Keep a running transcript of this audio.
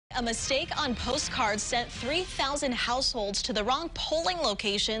A mistake on postcards sent 3,000 households to the wrong polling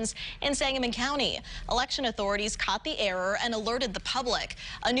locations in Sangamon County. Election authorities caught the error and alerted the public.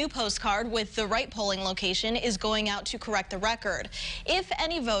 A new postcard with the right polling location is going out to correct the record. If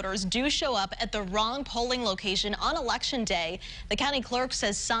any voters do show up at the wrong polling location on Election Day, the county clerk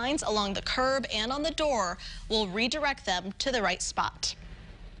says signs along the curb and on the door will redirect them to the right spot.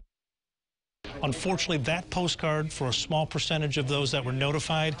 Unfortunately, that postcard, for a small percentage of those that were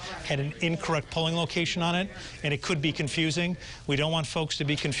notified, had an incorrect polling location on it, and it could be confusing. We don't want folks to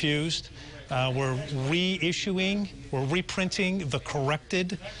be confused. We're reprinting the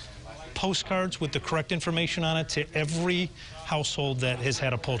corrected postcards with the correct information on it to every household that has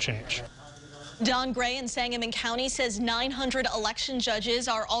had a poll change. Don Gray in Sangamon County says 900 election judges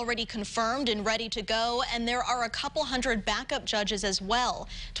are already confirmed and ready to go, and there are a couple hundred backup judges as well.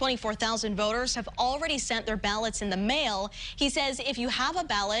 24,000 voters have already sent their ballots in the mail. He says if you have a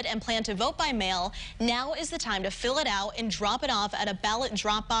ballot and plan to vote by mail, now is the time to fill it out and drop it off at a ballot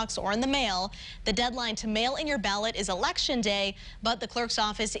drop box or in the mail. The deadline to mail in your ballot is Election Day, but the clerk's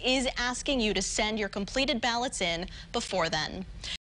office is asking you to send your completed ballots in before then.